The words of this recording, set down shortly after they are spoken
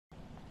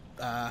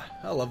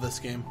I love this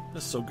game.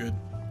 It's so good.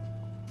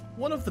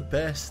 One of the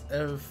best,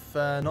 if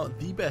not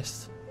the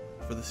best,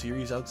 for the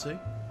series, I would say.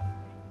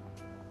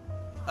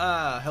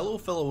 Hello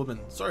fellow woman.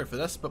 Sorry for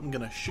this, but I'm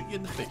gonna shoot you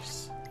in the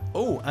face.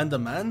 Oh, and a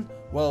man?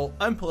 Well,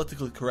 I'm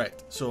politically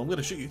correct, so I'm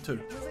gonna shoot you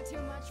too. Was it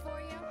too much for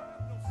you?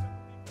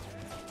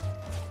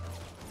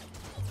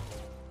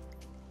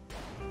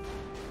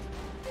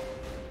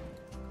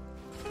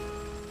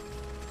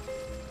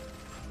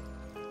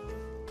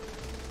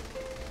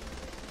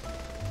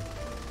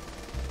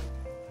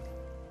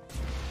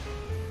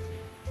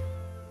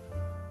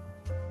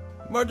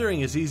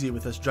 Murdering is easy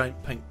with this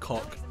giant pink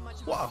cock.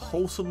 What a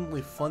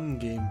wholesomely fun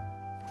game.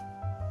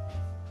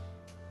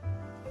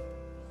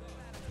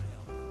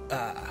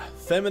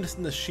 Feminist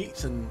in the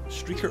sheets and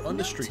streaker on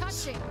the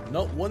streets.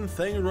 Not one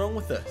thing wrong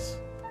with this.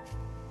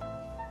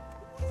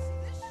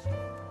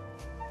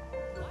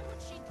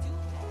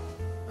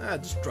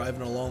 Just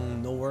driving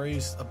along, no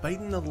worries.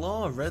 Abiding the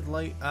law, red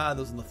light.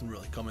 There's nothing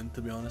really coming,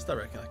 to be honest. I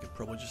reckon I could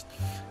probably just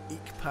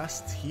eke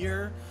past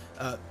here.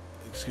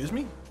 Excuse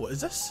me? What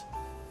is this?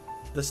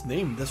 This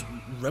name, this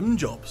rim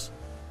jobs.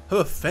 How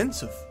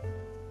offensive.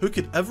 Who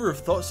could ever have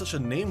thought such a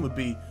name would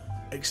be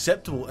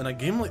acceptable in a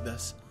game like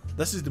this?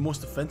 This is the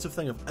most offensive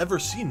thing I've ever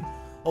seen.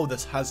 Oh,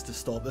 this has to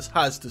stop. This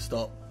has to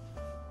stop.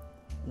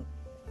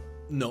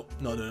 No,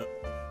 no, no, no.